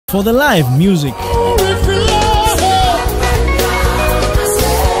for the live music.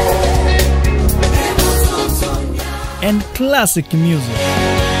 And classic music.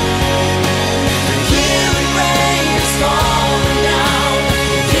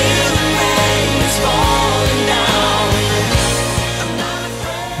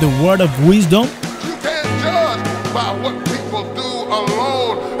 The word of wisdom. You can't judge by what people do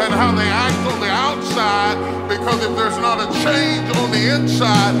alone and how they act on the outside, because if there's not a change on the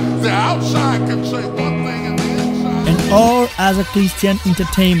inside, the outside can say one thing and the inside. And all as a Christian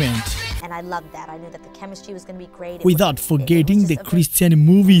entertainment. And I loved that. I knew that the chemistry was going to be great. Without forgetting the Christian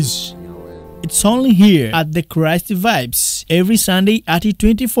movies. It's only here at the Christ Vibes every Sunday at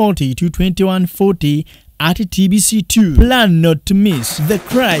 2040 to 2140 at TBC2. Plan not to miss the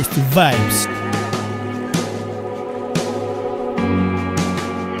Christ Vibes.